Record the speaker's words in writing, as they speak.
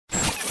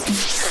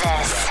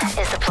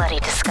is the Bloody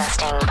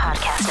Disgusting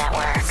Podcast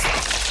Network.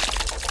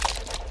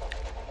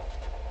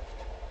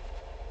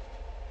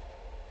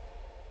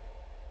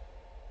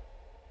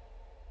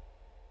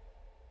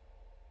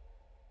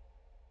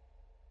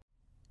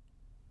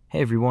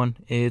 Hey everyone,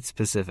 it's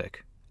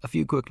Pacific. A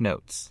few quick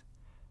notes.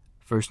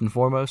 First and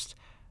foremost,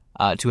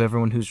 to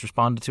everyone who's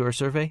responded to our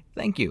survey,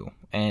 thank you.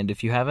 And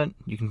if you haven't,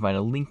 you can find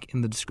a link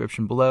in the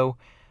description below.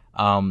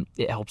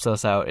 It helps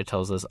us out. It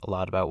tells us a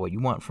lot about what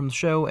you want from the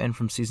show and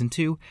from Season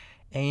 2,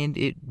 and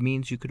it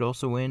means you could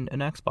also win an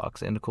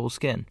Xbox and a cool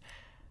skin.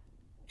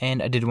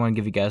 And I did want to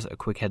give you guys a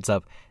quick heads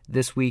up.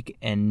 This week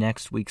and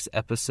next week's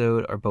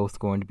episode are both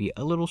going to be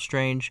a little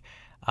strange.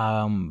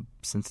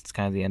 Since it's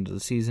kind of the end of the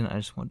season, I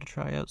just wanted to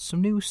try out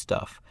some new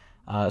stuff.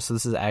 So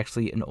this is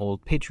actually an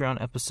old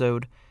Patreon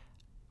episode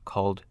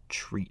called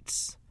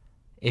Treats.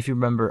 If you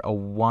remember, a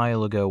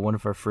while ago, one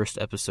of our first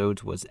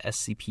episodes was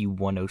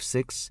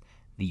SCP-106,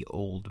 The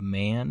Old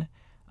Man.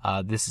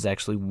 This is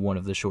actually one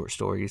of the short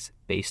stories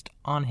based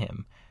on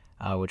him,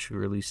 which we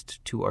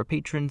released to our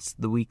patrons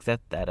the week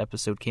that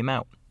episode came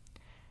out.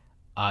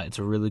 It's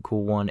a really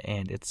cool one,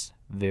 and it's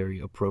very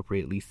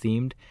appropriately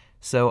themed.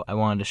 So I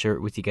wanted to share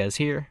it with you guys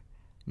here.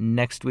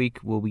 Next week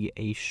will be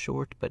a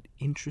short but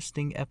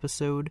interesting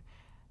episode.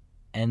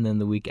 And then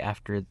the week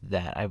after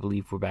that, I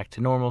believe we're back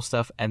to normal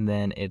stuff. And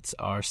then it's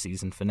our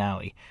season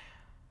finale.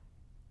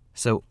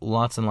 So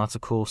lots and lots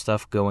of cool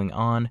stuff going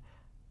on.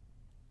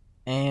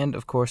 And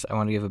of course, I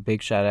want to give a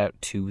big shout out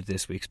to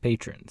this week's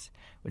patrons,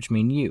 which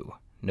mean you,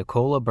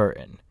 Nicola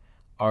Burton,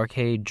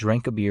 Arcade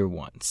Drank a Beer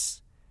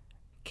Once,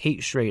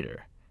 Kate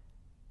Schrader,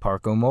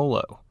 Parco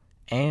Molo,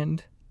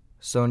 and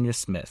Sonia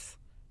Smith.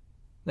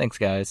 Thanks,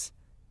 guys.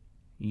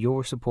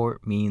 Your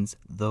support means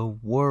the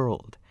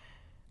world.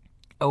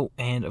 Oh,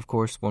 and of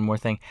course, one more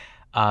thing.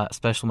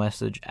 Special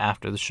message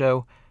after the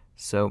show,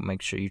 so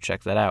make sure you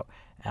check that out.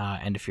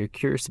 And if you're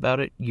curious about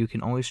it, you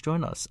can always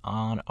join us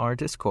on our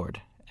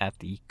Discord at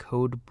the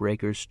Code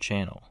Breakers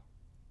channel.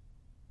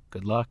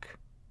 Good luck.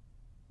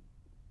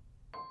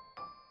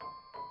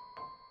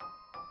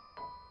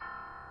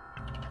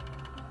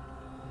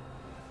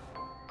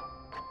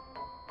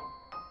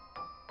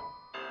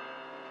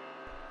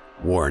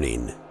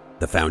 Warning.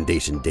 The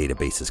Foundation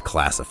database is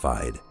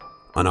classified.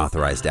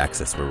 Unauthorized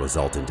access will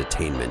result in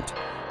detainment.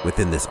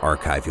 Within this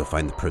archive, you'll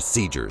find the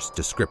procedures,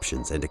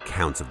 descriptions, and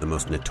accounts of the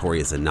most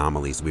notorious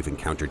anomalies we've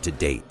encountered to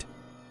date.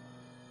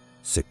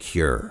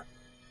 Secure,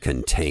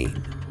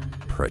 contain,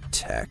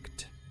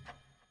 protect.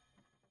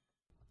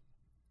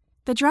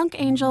 The drunk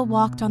angel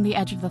walked on the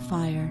edge of the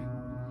fire.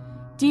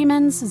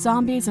 Demons,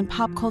 zombies, and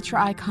pop culture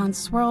icons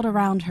swirled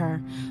around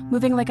her,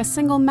 moving like a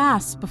single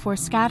mass before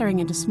scattering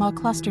into small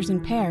clusters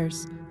and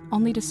pairs,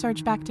 only to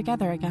surge back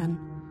together again.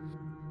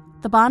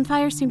 The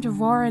bonfire seemed to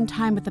roar in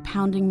time with the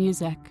pounding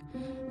music,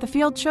 the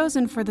field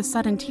chosen for the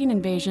sudden teen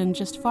invasion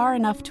just far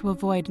enough to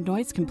avoid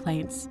noise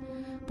complaints,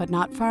 but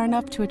not far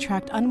enough to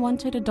attract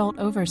unwanted adult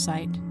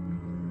oversight.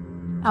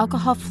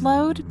 Alcohol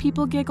flowed,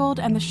 people giggled,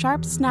 and the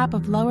sharp snap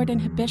of lowered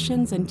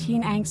inhibitions and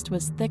teen angst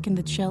was thick in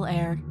the chill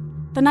air.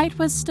 The night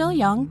was still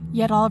young,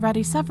 yet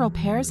already several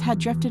pairs had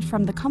drifted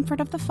from the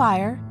comfort of the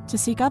fire to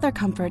seek other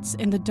comforts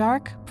in the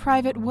dark,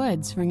 private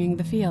woods ringing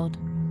the field.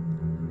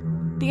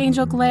 The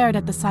angel glared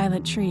at the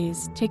silent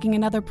trees, taking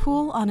another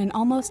pull on an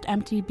almost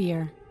empty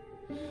beer.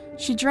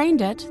 She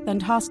drained it, then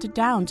tossed it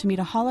down to meet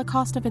a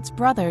holocaust of its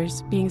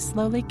brothers being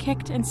slowly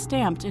kicked and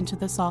stamped into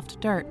the soft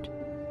dirt.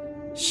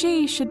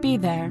 She should be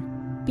there,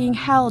 being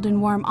held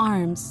in warm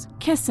arms,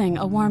 kissing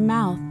a warm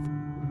mouth.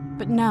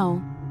 But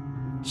no.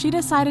 She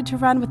decided to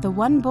run with the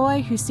one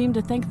boy who seemed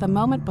to think the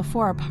moment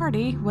before a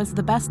party was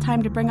the best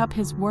time to bring up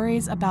his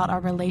worries about our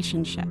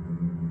relationship.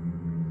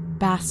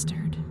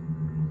 Bastard.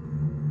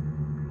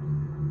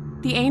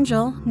 The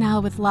angel, now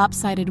with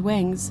lopsided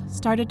wings,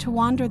 started to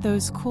wander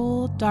those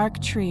cool,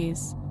 dark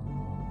trees.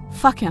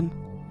 Fuck him.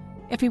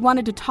 If he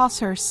wanted to toss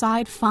her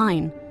aside,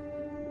 fine.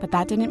 But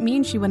that didn't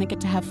mean she wouldn't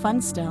get to have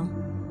fun still.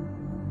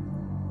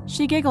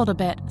 She giggled a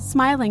bit,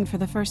 smiling for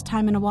the first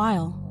time in a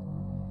while.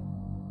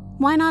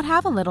 Why not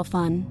have a little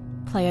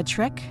fun, play a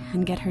trick,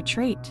 and get her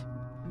treat?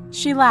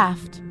 She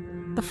laughed,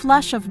 the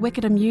flush of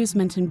wicked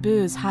amusement and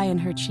booze high in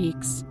her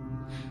cheeks.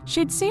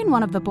 She'd seen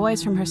one of the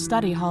boys from her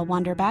study hall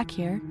wander back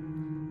here.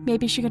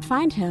 Maybe she could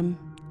find him,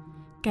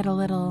 get a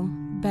little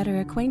better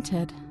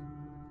acquainted.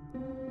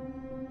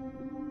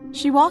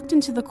 She walked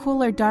into the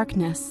cooler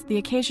darkness, the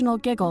occasional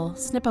giggle,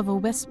 snip of a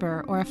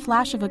whisper, or a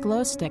flash of a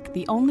glow stick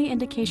the only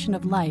indication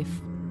of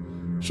life.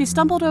 She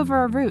stumbled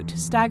over a root,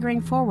 staggering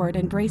forward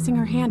and bracing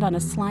her hand on a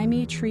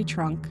slimy tree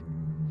trunk.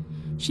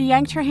 She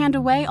yanked her hand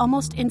away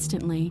almost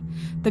instantly,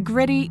 the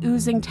gritty,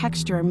 oozing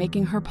texture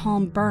making her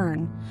palm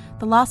burn,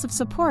 the loss of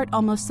support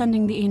almost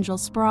sending the angel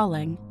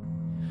sprawling.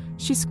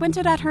 She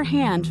squinted at her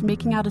hand,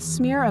 making out a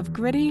smear of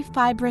gritty,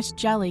 fibrous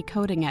jelly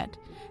coating it,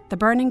 the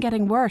burning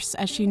getting worse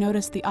as she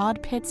noticed the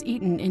odd pits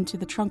eaten into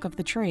the trunk of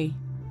the tree.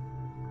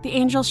 The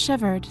angel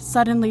shivered,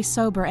 suddenly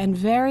sober and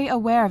very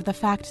aware of the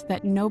fact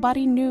that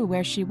nobody knew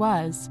where she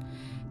was,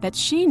 that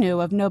she knew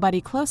of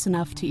nobody close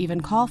enough to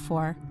even call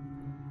for.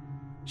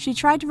 She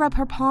tried to rub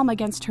her palm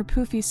against her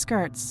poofy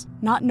skirts,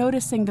 not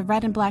noticing the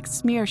red and black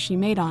smear she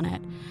made on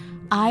it,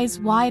 eyes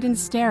wide and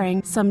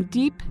staring, some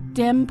deep,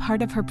 dim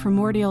part of her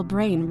primordial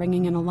brain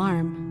ringing an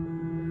alarm.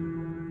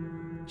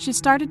 She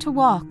started to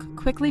walk,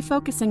 quickly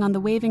focusing on the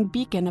waving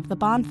beacon of the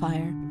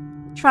bonfire,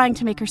 trying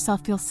to make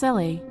herself feel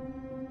silly,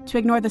 to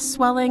ignore the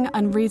swelling,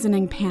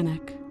 unreasoning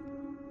panic.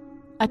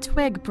 A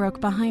twig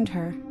broke behind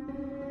her.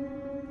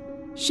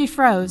 She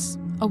froze,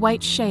 a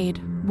white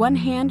shade, one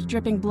hand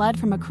dripping blood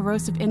from a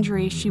corrosive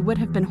injury she would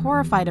have been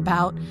horrified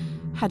about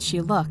had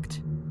she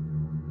looked.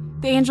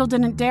 The angel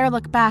didn't dare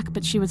look back,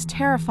 but she was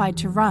terrified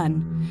to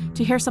run,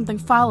 to hear something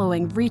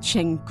following,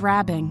 reaching,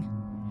 grabbing.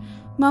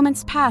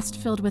 Moments passed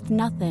filled with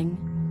nothing,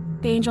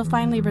 the angel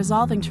finally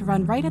resolving to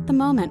run right at the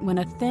moment when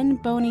a thin,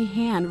 bony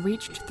hand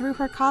reached through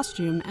her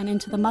costume and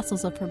into the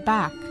muscles of her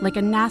back, like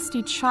a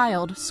nasty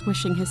child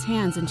squishing his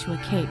hands into a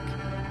cake.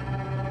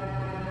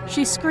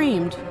 She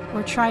screamed,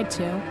 or tried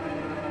to,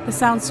 the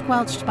sound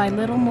squelched by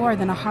little more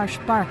than a harsh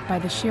bark by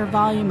the sheer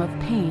volume of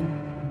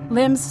pain,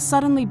 limbs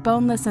suddenly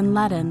boneless and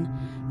leaden,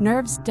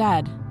 nerves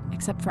dead,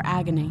 except for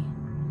agony.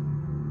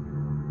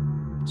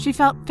 She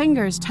felt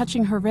fingers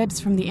touching her ribs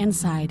from the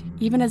inside,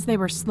 even as they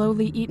were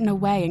slowly eaten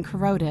away and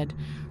corroded,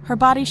 her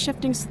body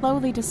shifting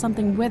slowly to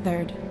something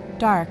withered,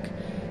 dark,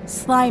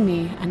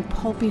 slimy, and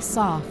pulpy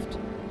soft,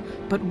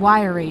 but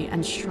wiry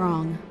and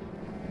strong.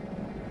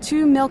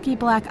 Two milky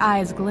black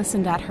eyes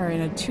glistened at her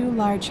in a too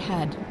large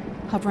head,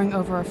 hovering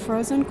over a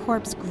frozen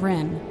corpse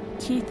grin,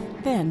 teeth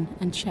thin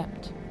and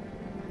chipped.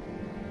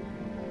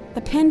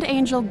 The pinned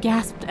angel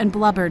gasped and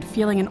blubbered,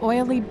 feeling an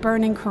oily,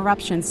 burning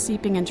corruption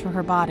seeping into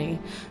her body,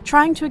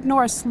 trying to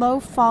ignore a slow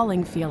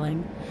falling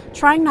feeling,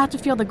 trying not to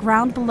feel the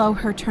ground below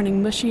her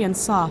turning mushy and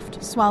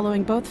soft,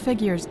 swallowing both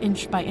figures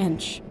inch by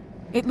inch.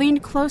 It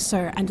leaned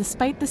closer, and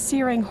despite the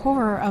searing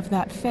horror of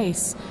that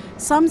face,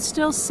 some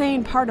still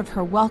sane part of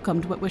her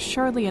welcomed what was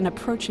surely an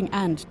approaching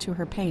end to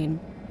her pain.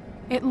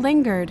 It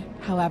lingered,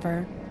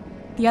 however,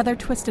 the other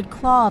twisted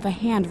claw of a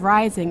hand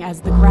rising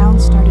as the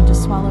ground started to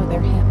swallow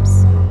their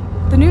hips.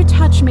 The new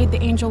touch made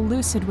the angel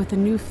lucid with a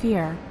new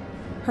fear,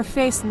 her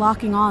face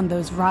locking on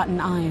those rotten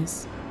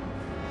eyes.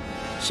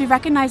 She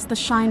recognized the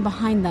shine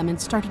behind them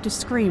and started to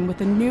scream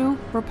with a new,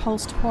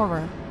 repulsed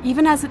horror,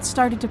 even as it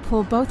started to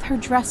pull both her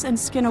dress and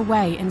skin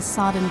away in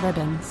sodden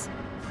ribbons.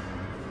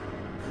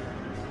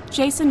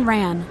 Jason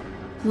ran,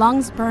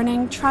 lungs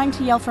burning, trying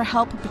to yell for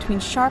help between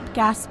sharp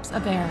gasps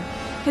of air.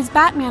 His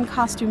Batman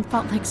costume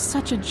felt like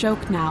such a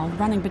joke now,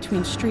 running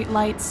between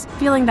streetlights,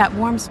 feeling that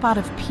warm spot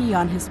of pee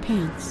on his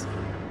pants.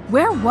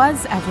 Where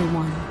was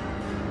everyone?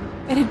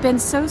 It had been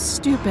so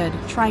stupid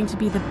trying to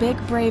be the big,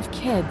 brave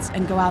kids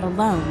and go out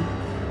alone.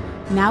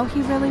 Now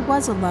he really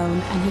was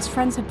alone, and his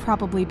friends had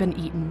probably been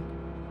eaten.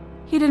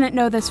 He didn't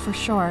know this for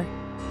sure,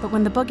 but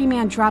when the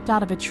boogeyman dropped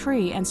out of a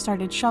tree and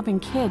started shoving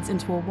kids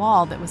into a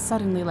wall that was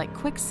suddenly like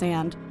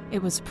quicksand,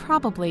 it was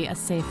probably a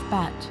safe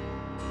bet.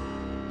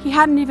 He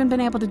hadn't even been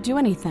able to do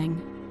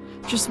anything.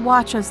 Just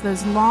watch as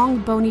those long,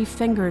 bony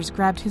fingers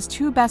grabbed his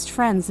two best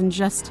friends and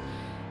just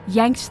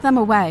yanked them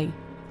away,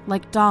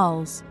 like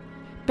dolls,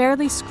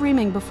 barely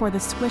screaming before the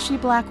squishy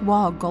black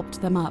wall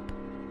gulped them up.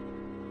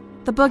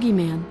 The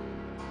boogeyman.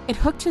 It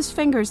hooked his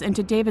fingers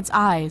into David's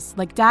eyes,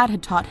 like Dad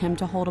had taught him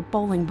to hold a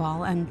bowling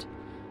ball, and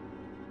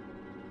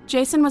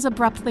Jason was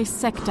abruptly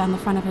sick down the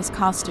front of his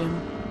costume,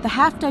 the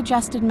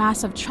half-digested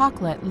mass of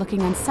chocolate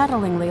looking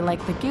unsettlingly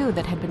like the goo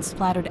that had been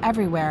splattered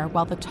everywhere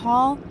while the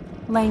tall,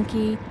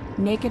 lanky,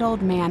 naked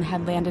old man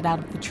had landed out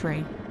of the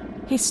tree.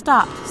 He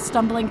stopped,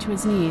 stumbling to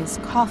his knees,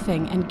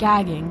 coughing and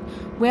gagging,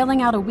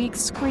 wailing out a weak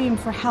scream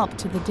for help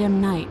to the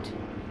dim night.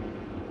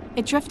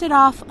 It drifted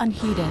off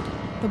unheeded,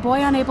 the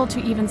boy unable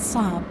to even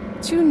sob,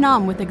 too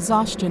numb with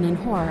exhaustion and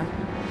horror.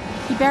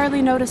 He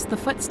barely noticed the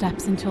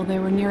footsteps until they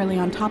were nearly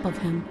on top of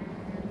him.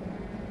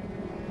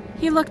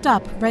 He looked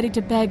up, ready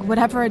to beg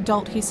whatever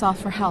adult he saw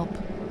for help.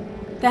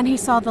 Then he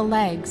saw the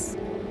legs.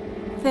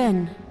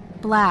 Thin,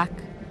 black,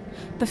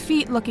 the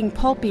feet looking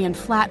pulpy and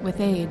flat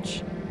with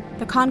age,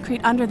 the concrete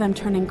under them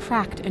turning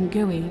cracked and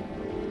gooey.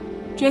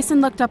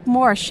 Jason looked up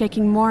more,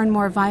 shaking more and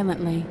more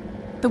violently.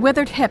 The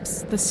withered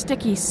hips, the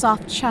sticky,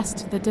 soft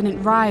chest that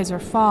didn't rise or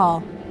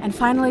fall, and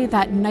finally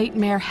that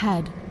nightmare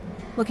head,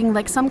 looking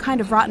like some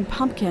kind of rotten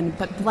pumpkin,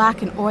 but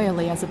black and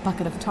oily as a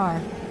bucket of tar.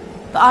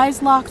 The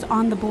eyes locked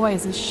on the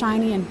boys as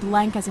shiny and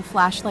blank as a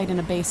flashlight in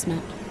a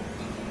basement.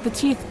 The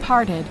teeth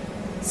parted,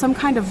 some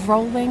kind of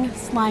rolling,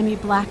 slimy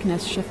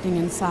blackness shifting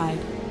inside.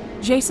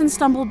 Jason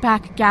stumbled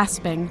back,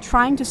 gasping,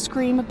 trying to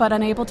scream but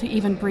unable to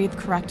even breathe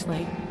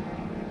correctly.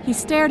 He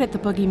stared at the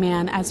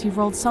boogeyman as he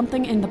rolled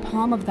something in the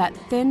palm of that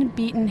thin,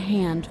 beaten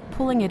hand,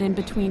 pulling it in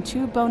between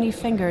two bony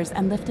fingers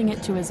and lifting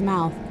it to his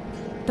mouth.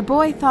 The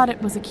boy thought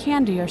it was a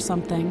candy or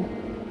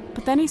something,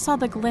 but then he saw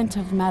the glint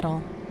of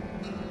metal.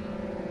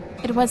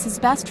 It was his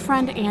best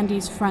friend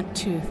Andy's front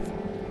tooth.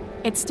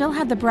 It still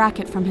had the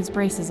bracket from his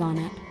braces on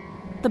it.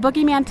 The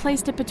boogeyman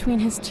placed it between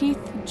his teeth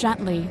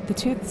gently, the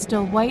tooth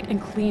still white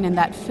and clean in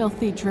that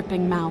filthy,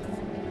 dripping mouth.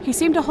 He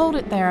seemed to hold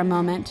it there a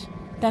moment,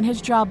 then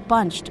his jaw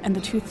bunched and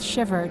the tooth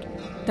shivered,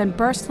 then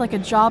burst like a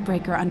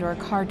jawbreaker under a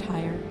car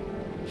tire.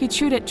 He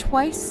chewed it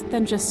twice,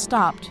 then just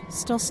stopped,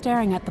 still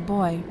staring at the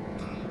boy.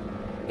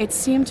 It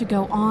seemed to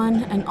go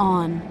on and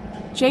on,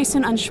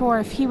 Jason unsure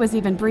if he was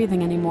even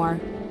breathing anymore,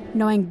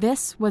 knowing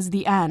this was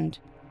the end.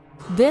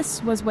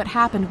 This was what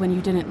happened when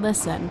you didn't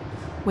listen.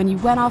 When you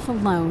went off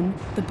alone,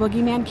 the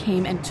boogeyman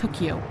came and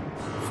took you,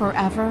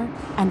 forever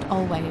and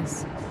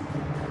always.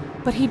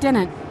 But he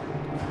didn't.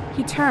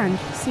 He turned,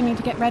 seeming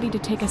to get ready to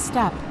take a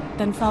step,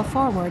 then fell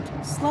forward,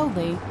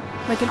 slowly,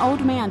 like an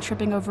old man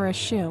tripping over a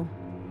shoe.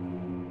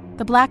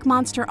 The black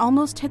monster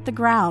almost hit the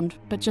ground,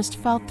 but just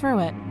fell through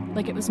it,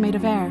 like it was made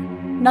of air.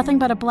 Nothing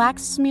but a black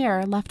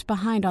smear left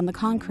behind on the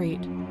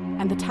concrete,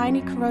 and the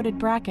tiny corroded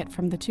bracket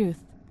from the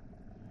tooth.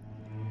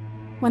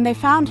 When they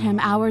found him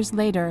hours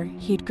later,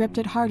 he'd gripped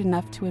it hard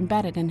enough to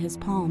embed it in his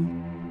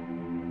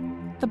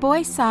palm. The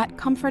boy sat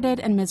comforted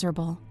and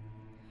miserable.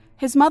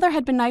 His mother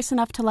had been nice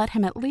enough to let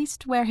him at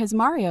least wear his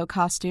Mario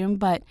costume,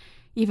 but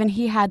even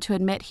he had to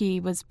admit he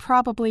was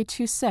probably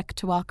too sick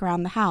to walk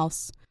around the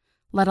house,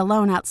 let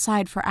alone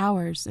outside for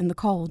hours in the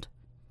cold.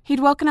 He'd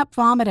woken up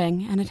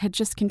vomiting, and it had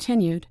just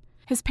continued,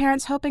 his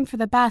parents hoping for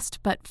the best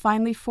but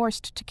finally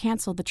forced to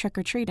cancel the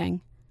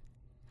trick-or-treating.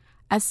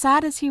 As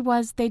sad as he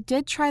was, they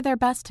did try their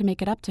best to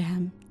make it up to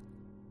him.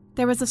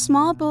 There was a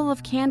small bowl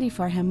of candy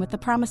for him with the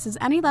promises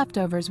any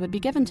leftovers would be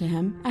given to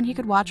him and he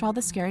could watch all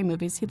the scary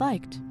movies he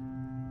liked.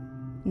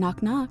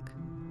 Knock, knock.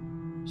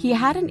 He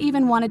hadn't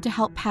even wanted to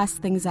help pass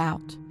things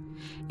out.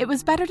 It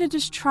was better to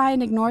just try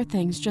and ignore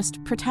things,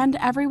 just pretend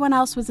everyone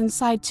else was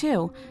inside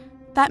too.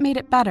 That made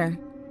it better.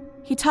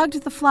 He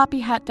tugged the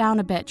floppy hat down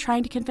a bit,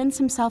 trying to convince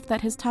himself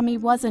that his tummy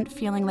wasn't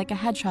feeling like a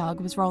hedgehog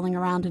was rolling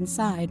around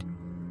inside.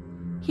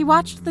 He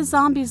watched the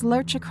zombies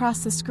lurch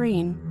across the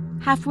screen,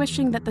 half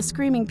wishing that the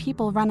screaming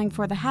people running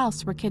for the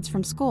house were kids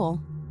from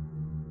school.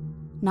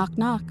 Knock,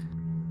 knock.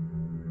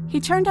 He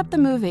turned up the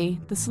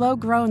movie, the slow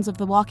groans of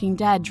the walking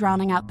dead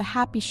drowning out the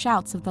happy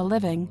shouts of the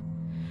living.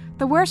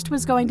 The worst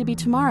was going to be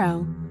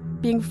tomorrow,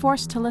 being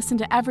forced to listen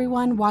to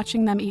everyone,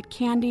 watching them eat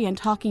candy and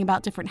talking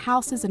about different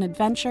houses and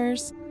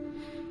adventures.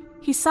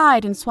 He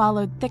sighed and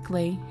swallowed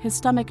thickly, his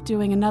stomach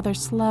doing another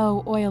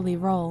slow, oily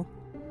roll.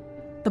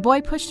 The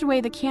boy pushed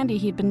away the candy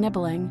he'd been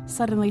nibbling,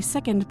 suddenly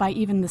sickened by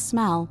even the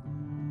smell.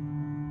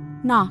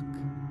 Knock.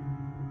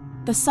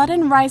 The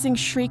sudden rising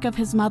shriek of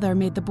his mother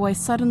made the boy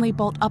suddenly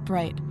bolt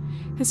upright,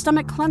 his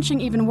stomach clenching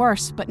even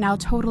worse, but now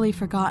totally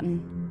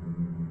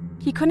forgotten.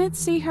 He couldn't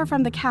see her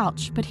from the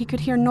couch, but he could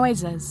hear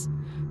noises,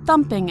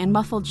 thumping and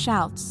muffled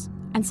shouts,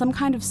 and some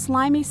kind of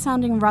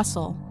slimy-sounding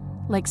rustle,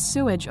 like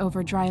sewage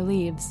over dry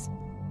leaves.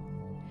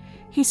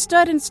 He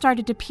stood and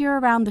started to peer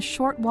around the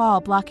short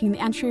wall blocking the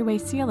entryway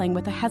ceiling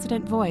with a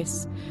hesitant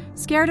voice,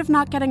 scared of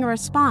not getting a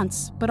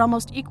response, but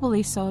almost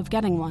equally so of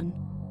getting one.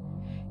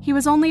 He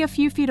was only a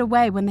few feet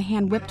away when the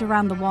hand whipped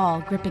around the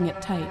wall, gripping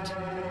it tight.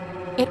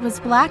 It was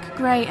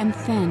black-gray and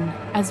thin,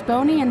 as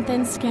bony and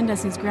thin-skinned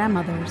as his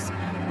grandmother's,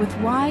 with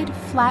wide,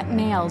 flat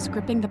nails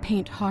gripping the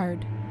paint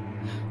hard.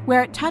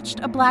 Where it touched,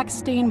 a black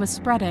stain was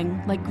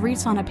spreading, like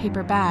grease on a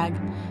paper bag,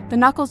 the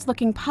knuckles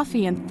looking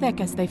puffy and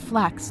thick as they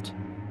flexed.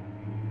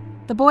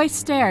 The boy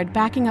stared,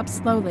 backing up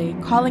slowly,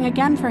 calling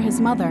again for his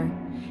mother,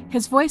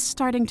 his voice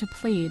starting to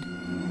plead.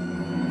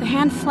 The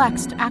hand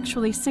flexed,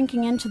 actually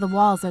sinking into the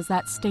walls as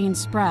that stain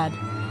spread,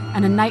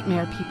 and a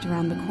nightmare peeked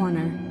around the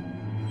corner.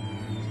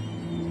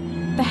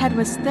 The head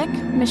was thick,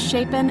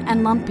 misshapen,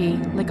 and lumpy,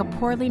 like a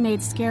poorly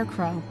made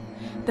scarecrow,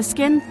 the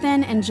skin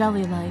thin and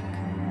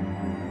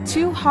jelly-like.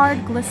 Two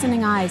hard,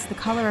 glistening eyes the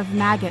color of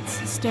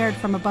maggots stared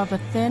from above a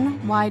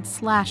thin, wide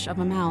slash of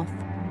a mouth.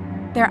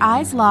 Their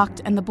eyes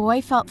locked, and the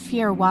boy felt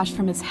fear wash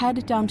from his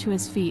head down to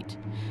his feet,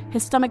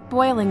 his stomach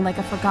boiling like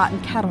a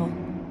forgotten kettle.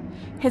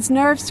 His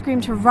nerves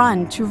screamed to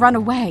run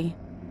away,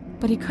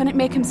 but he couldn't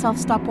make himself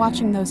stop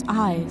watching those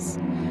eyes,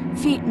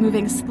 feet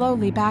moving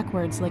slowly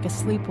backwards like a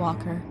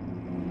sleepwalker.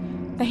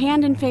 The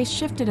hand and face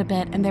shifted a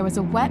bit, and there was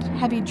a wet,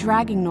 heavy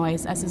dragging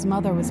noise as his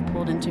mother was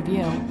pulled into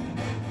view.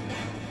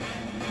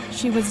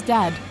 She was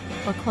dead,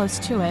 or close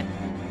to it,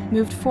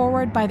 moved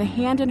forward by the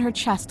hand in her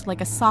chest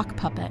like a sock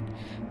puppet,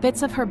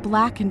 bits of her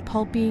black and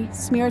pulpy,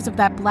 smears of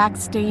that black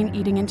stain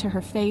eating into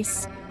her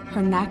face,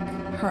 her neck,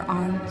 her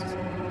arms.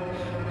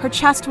 Her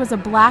chest was a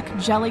black,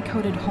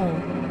 jelly-coated hole,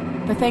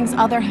 the thing's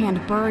other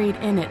hand buried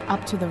in it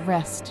up to the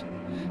wrist,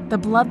 the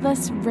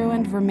bloodless,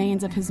 ruined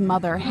remains of his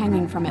mother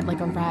hanging from it like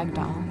a rag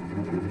doll.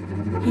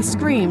 He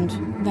screamed,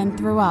 then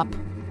threw up,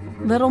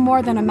 little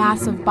more than a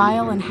mass of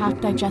bile and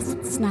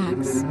half-digested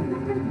snacks,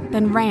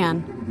 then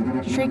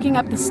ran, shrieking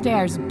up the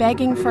stairs,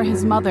 begging for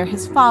his mother,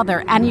 his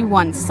father,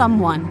 anyone,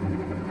 someone.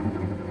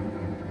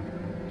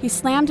 He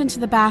slammed into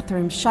the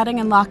bathroom, shutting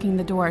and locking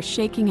the door,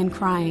 shaking and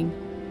crying.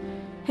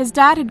 His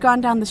dad had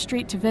gone down the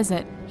street to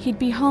visit. He'd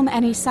be home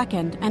any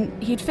second,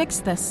 and he'd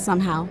fix this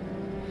somehow.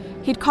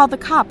 He'd call the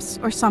cops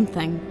or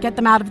something, get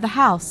them out of the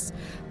house,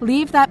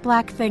 leave that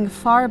black thing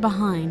far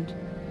behind.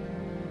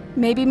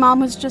 Maybe Mom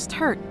was just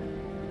hurt.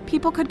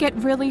 People could get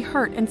really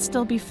hurt and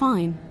still be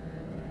fine.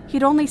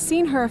 He'd only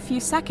seen her a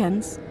few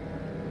seconds.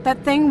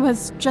 That thing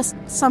was just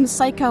some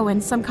psycho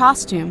in some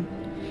costume.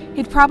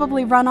 He'd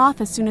probably run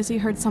off as soon as he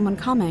heard someone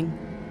coming.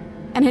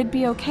 And it'd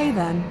be okay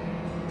then.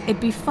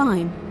 It'd be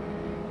fine.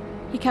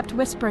 He kept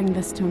whispering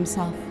this to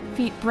himself,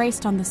 feet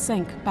braced on the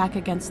sink, back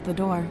against the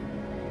door.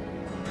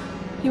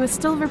 He was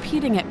still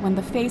repeating it when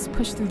the face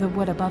pushed through the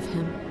wood above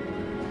him.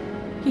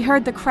 He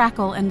heard the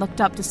crackle and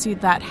looked up to see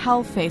that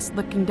hell face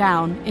looking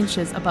down,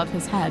 inches above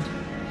his head.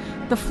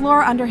 The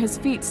floor under his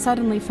feet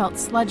suddenly felt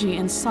sludgy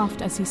and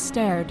soft as he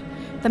stared,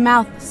 the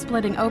mouth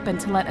splitting open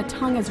to let a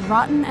tongue as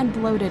rotten and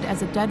bloated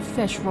as a dead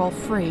fish roll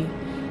free,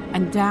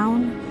 and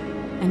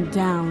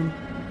down,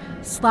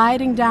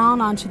 sliding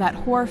down onto that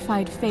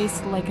horrified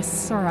face like a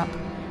syrup,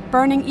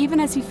 burning even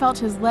as he felt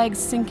his legs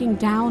sinking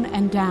down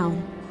and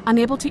down,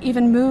 unable to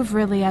even move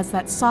really as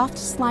that soft,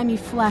 slimy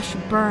flesh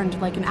burned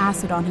like an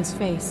acid on his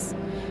face,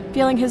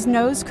 feeling his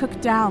nose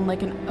cook down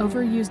like an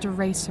overused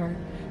eraser,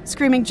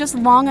 screaming just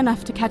long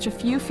enough to catch a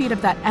few feet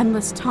of that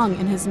endless tongue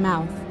in his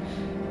mouth,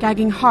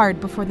 gagging hard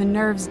before the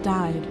nerves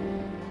died,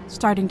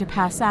 starting to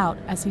pass out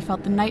as he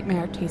felt the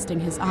nightmare tasting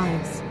his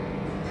eyes.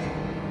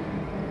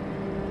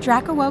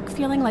 Drac awoke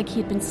feeling like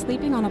he'd been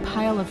sleeping on a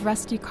pile of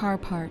rusty car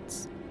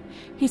parts.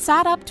 He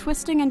sat up,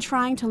 twisting and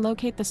trying to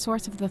locate the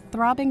source of the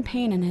throbbing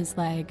pain in his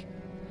leg.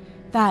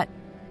 That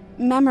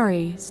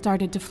memory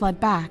started to flood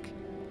back,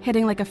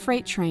 hitting like a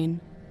freight train.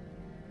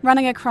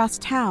 Running across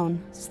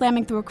town,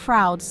 slamming through a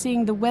crowd,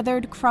 seeing the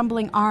withered,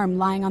 crumbling arm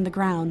lying on the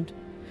ground.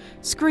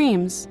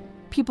 Screams,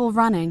 people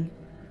running,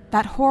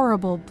 that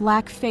horrible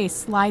black face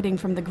sliding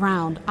from the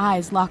ground,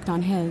 eyes locked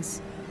on his.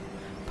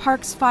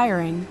 Parks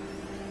firing,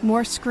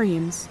 more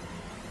screams,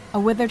 a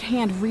withered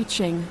hand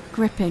reaching,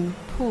 gripping,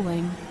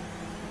 pulling.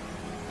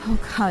 Oh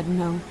God,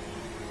 no.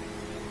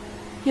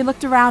 He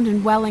looked around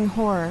in welling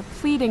horror,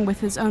 pleading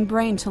with his own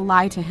brain to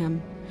lie to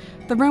him.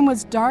 The room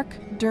was dark,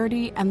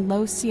 dirty, and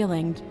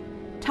low-ceilinged.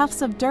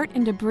 Tufts of dirt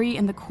and debris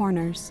in the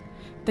corners,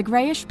 the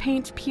grayish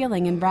paint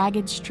peeling in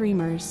ragged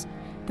streamers,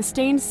 the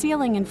stained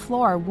ceiling and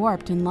floor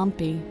warped and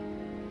lumpy.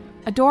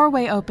 A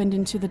doorway opened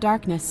into the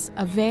darkness,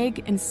 a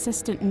vague,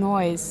 insistent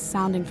noise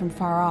sounding from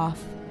far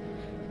off.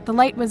 The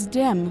light was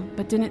dim,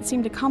 but didn't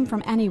seem to come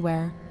from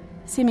anywhere,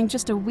 seeming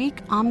just a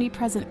weak,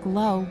 omnipresent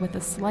glow with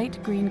a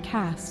slight green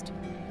cast,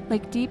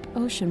 like deep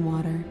ocean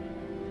water.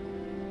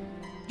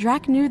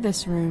 Drac knew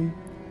this room,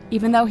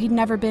 even though he'd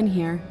never been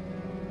here.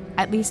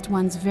 At least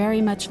one's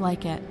very much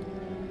like it.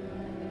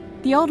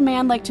 The old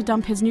man liked to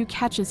dump his new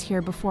catches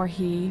here before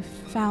he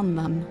found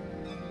them.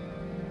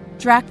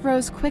 Drac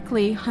rose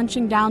quickly,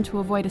 hunching down to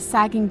avoid a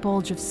sagging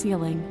bulge of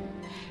ceiling.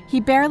 He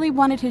barely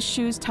wanted his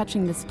shoes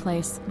touching this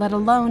place, let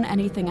alone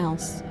anything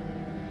else.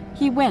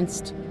 He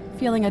winced,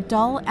 feeling a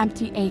dull,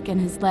 empty ache in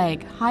his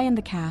leg, high in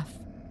the calf.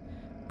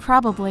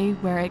 Probably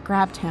where it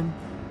grabbed him.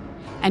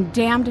 And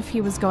damned if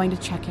he was going to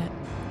check it.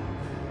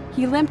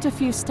 He limped a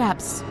few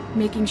steps,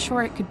 making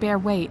sure it could bear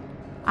weight,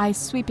 eyes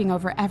sweeping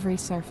over every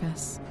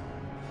surface.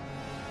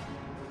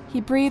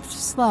 He breathed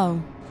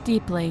slow,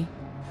 deeply,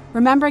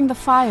 remembering the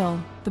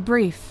file, the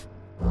brief.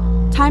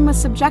 Time was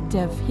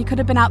subjective. He could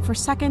have been out for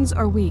seconds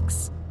or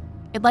weeks.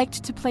 It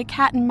liked to play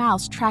cat and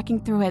mouse,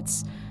 tracking through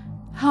its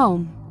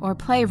home or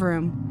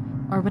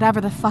playroom or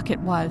whatever the fuck it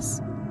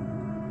was.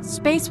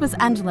 Space was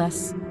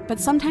endless, but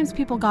sometimes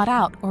people got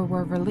out or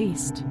were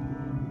released.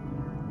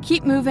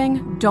 Keep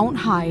moving, don't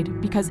hide,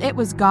 because it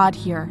was God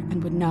here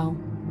and would know.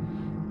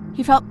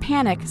 He felt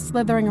panic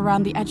slithering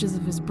around the edges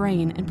of his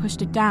brain and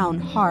pushed it down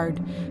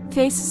hard,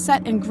 face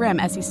set and grim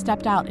as he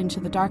stepped out into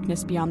the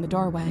darkness beyond the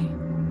doorway.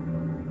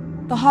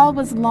 The hall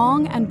was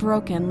long and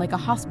broken like a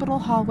hospital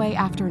hallway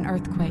after an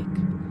earthquake.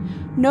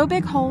 No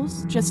big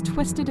holes, just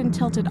twisted and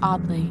tilted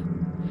oddly.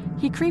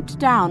 He creeped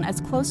down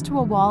as close to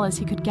a wall as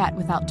he could get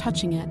without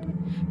touching it,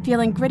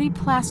 feeling gritty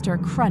plaster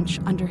crunch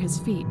under his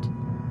feet.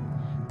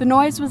 The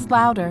noise was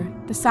louder,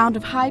 the sound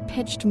of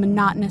high-pitched,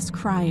 monotonous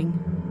crying.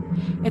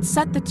 It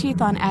set the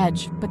teeth on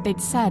edge, but they'd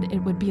said it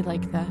would be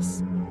like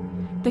this.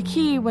 The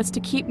key was to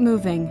keep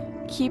moving,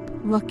 keep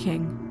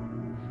looking.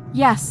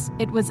 Yes,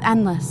 it was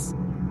endless,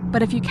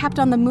 but if you kept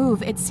on the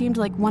move, it seemed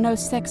like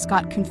 106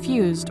 got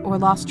confused or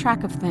lost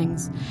track of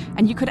things,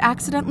 and you could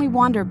accidentally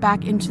wander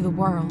back into the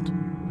world.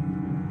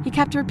 He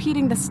kept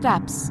repeating the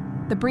steps,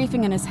 the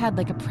briefing in his head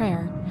like a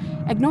prayer,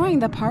 ignoring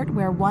the part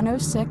where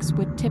 106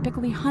 would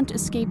typically hunt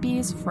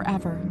escapees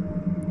forever.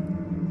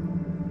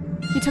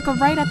 He took a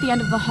right at the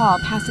end of the hall,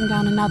 passing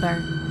down another,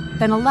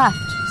 then a left,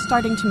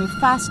 starting to move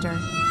faster,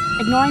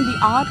 ignoring the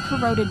odd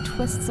corroded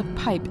twists of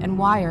pipe and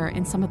wire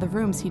in some of the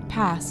rooms he'd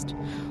passed,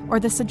 or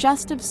the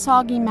suggestive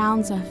soggy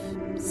mounds of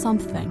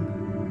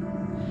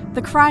something.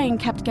 The crying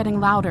kept getting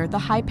louder, the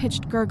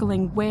high-pitched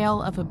gurgling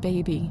wail of a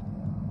baby.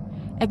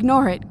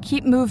 Ignore it,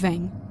 keep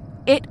moving.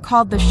 It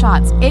called the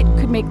shots. It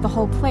could make the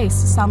whole place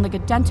sound like a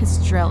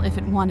dentist's drill if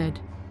it wanted.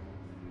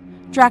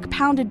 Drac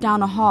pounded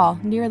down a hall,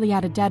 nearly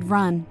at a dead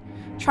run,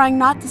 trying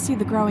not to see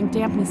the growing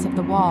dampness of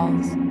the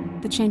walls,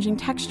 the changing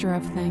texture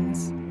of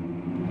things.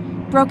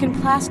 Broken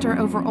plaster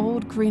over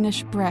old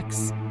greenish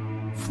bricks,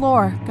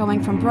 floor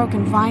going from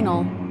broken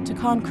vinyl to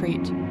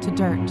concrete to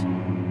dirt.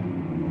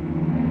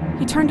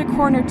 He turned a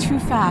corner too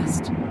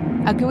fast,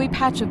 a gooey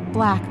patch of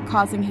black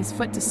causing his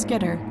foot to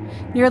skitter,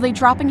 nearly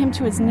dropping him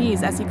to his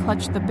knees as he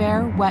clutched the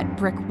bare, wet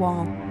brick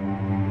wall.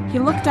 He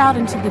looked out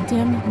into the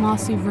dim,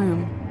 mossy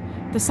room,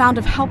 the sound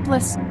of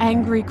helpless,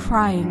 angry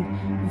crying,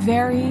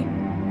 very,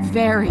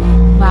 very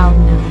loud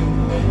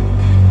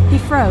now. He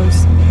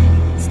froze,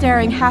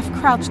 staring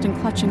half-crouched and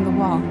clutching the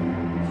wall.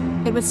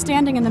 It was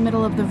standing in the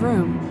middle of the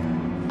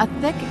room, a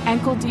thick,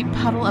 ankle-deep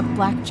puddle of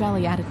black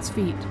jelly at its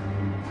feet.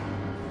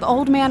 The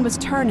old man was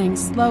turning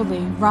slowly,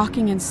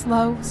 rocking in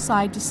slow,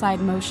 side-to-side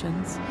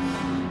motions.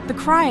 The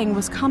crying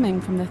was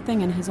coming from the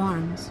thing in his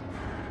arms.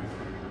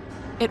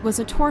 It was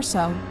a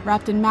torso,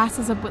 wrapped in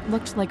masses of what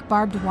looked like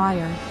barbed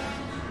wire.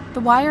 The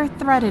wire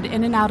threaded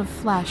in and out of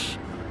flesh,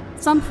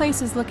 some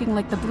places looking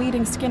like the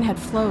bleeding skin had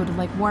flowed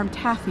like warm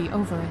taffy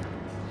over it.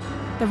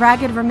 The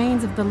ragged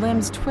remains of the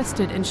limbs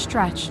twisted and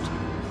stretched,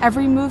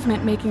 every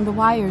movement making the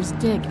wires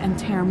dig and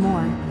tear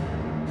more.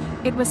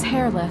 It was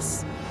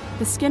hairless,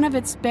 the skin of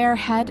its bare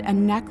head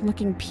and neck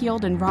looking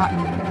peeled and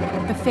rotten,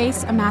 the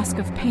face a mask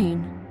of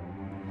pain.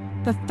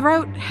 The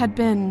throat had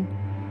been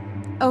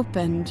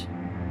opened,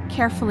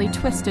 carefully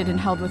twisted and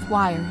held with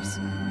wires.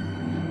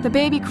 The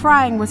baby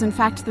crying was in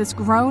fact this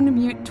grown,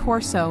 mute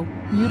torso,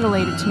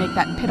 mutilated to make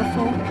that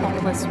pitiful,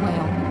 helpless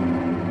wail.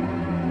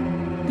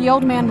 The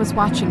old man was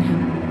watching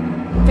him.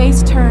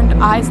 Face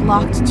turned, eyes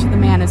locked to the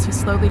man as he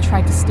slowly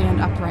tried to stand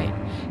upright,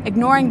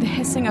 ignoring the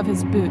hissing of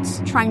his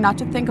boots, trying not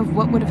to think of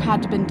what would have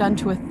had to been done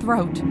to a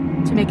throat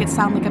to make it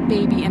sound like a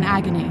baby in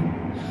agony,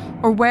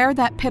 or where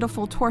that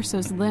pitiful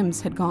torso's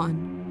limbs had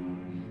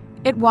gone.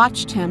 It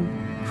watched him,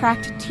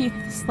 cracked teeth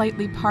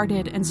slightly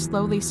parted, and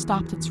slowly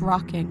stopped its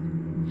rocking.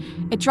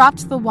 It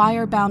dropped the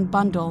wire-bound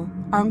bundle,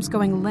 arms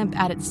going limp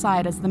at its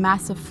side as the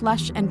mass of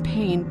flesh and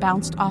pain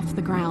bounced off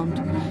the ground,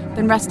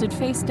 then rested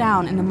face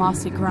down in the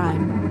mossy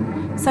grime,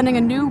 sending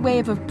a new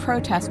wave of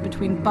protest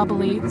between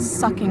bubbly,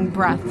 sucking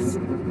breaths.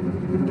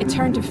 It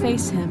turned to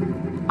face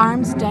him,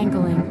 arms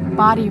dangling,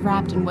 body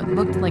wrapped in what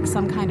looked like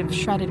some kind of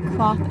shredded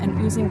cloth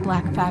and oozing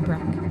black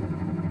fabric.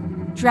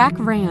 Drac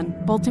ran,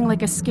 bolting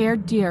like a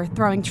scared deer,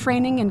 throwing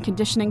training and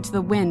conditioning to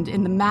the wind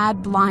in the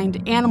mad,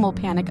 blind, animal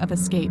panic of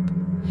escape.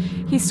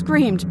 He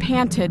screamed,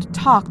 panted,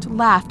 talked,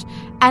 laughed,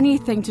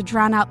 anything to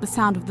drown out the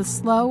sound of the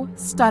slow,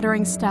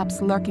 stuttering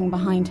steps lurking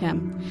behind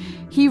him.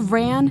 He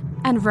ran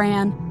and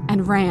ran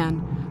and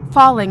ran,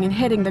 falling and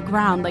hitting the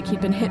ground like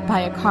he'd been hit by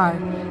a car,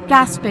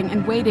 gasping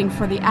and waiting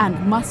for the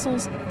end,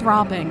 muscles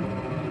throbbing.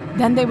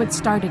 Then they would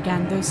start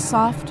again, those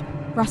soft,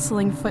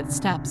 rustling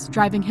footsteps,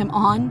 driving him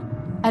on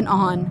and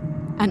on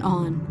and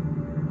on.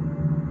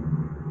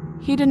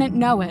 He didn't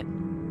know it,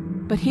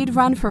 but he'd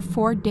run for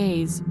 4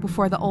 days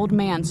before the old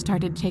man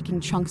started taking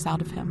chunks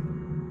out of him.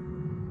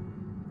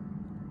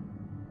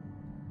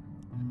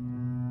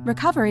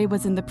 Recovery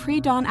was in the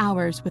pre-dawn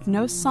hours with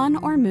no sun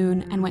or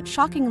moon and went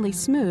shockingly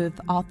smooth,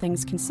 all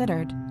things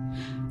considered.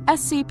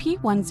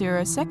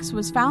 SCP-106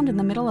 was found in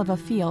the middle of a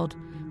field,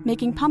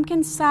 making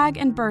pumpkins sag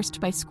and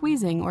burst by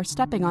squeezing or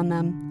stepping on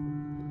them.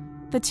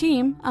 The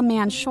team, a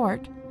man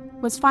short,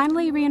 was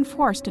finally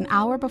reinforced an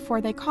hour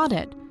before they caught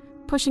it,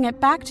 pushing it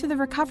back to the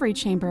recovery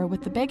chamber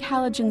with the big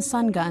halogen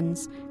sun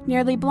guns,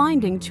 nearly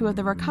blinding 2 of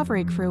the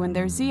recovery crew in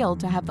their zeal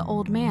to have the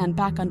old man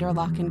back under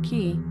lock and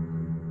key.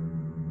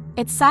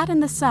 It sat in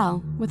the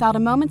cell without a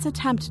moment's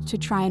attempt to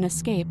try and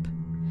escape.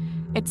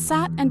 It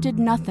sat and did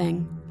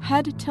nothing,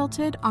 head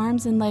tilted,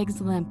 arms and legs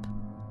limp.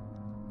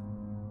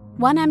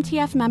 One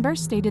MTF member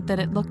stated that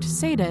it looked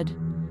sated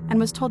and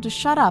was told to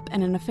shut up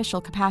in an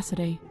official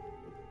capacity.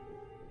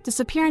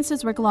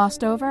 Disappearances were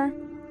glossed over,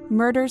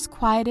 murders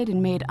quieted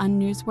and made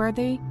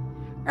unnewsworthy,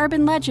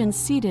 urban legends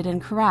seeded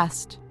and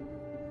caressed.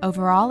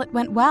 Overall, it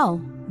went well,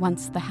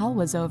 once the hell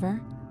was over.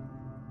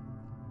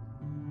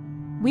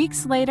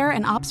 Weeks later,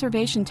 an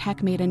observation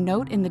tech made a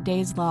note in the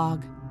day's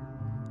log.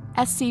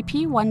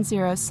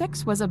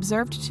 SCP-106 was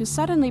observed to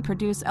suddenly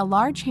produce a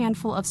large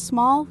handful of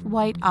small,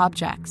 white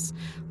objects,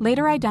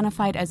 later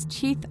identified as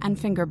teeth and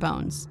finger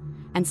bones,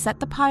 and set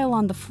the pile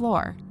on the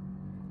floor.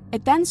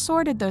 It then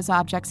sorted those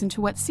objects into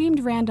what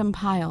seemed random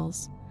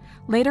piles,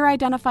 later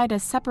identified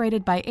as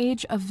separated by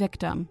age of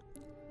victim.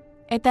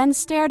 It then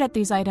stared at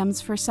these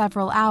items for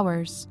several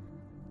hours,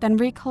 then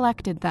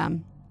recollected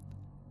them.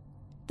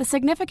 The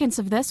significance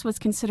of this was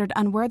considered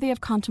unworthy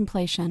of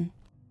contemplation.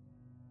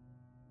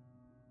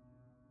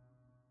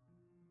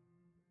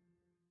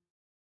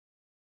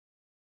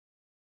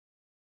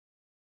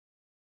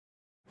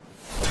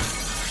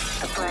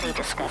 Bloody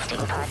Disgusting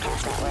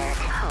Podcast Network,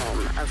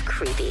 home of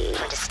creepy,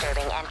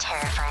 disturbing, and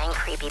terrifying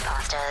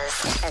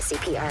creepypastas,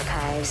 SCP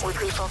archives,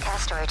 weekly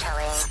full-cast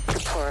storytelling,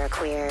 horror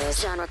queers,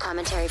 genre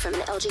commentary from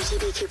an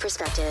LGBTQ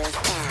perspective,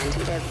 and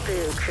the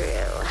Boo Crew,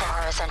 for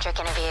horror-centric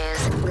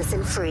interviews.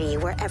 Listen free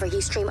wherever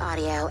you stream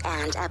audio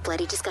and at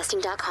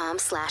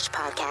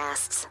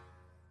bloodydisgusting.com/podcasts.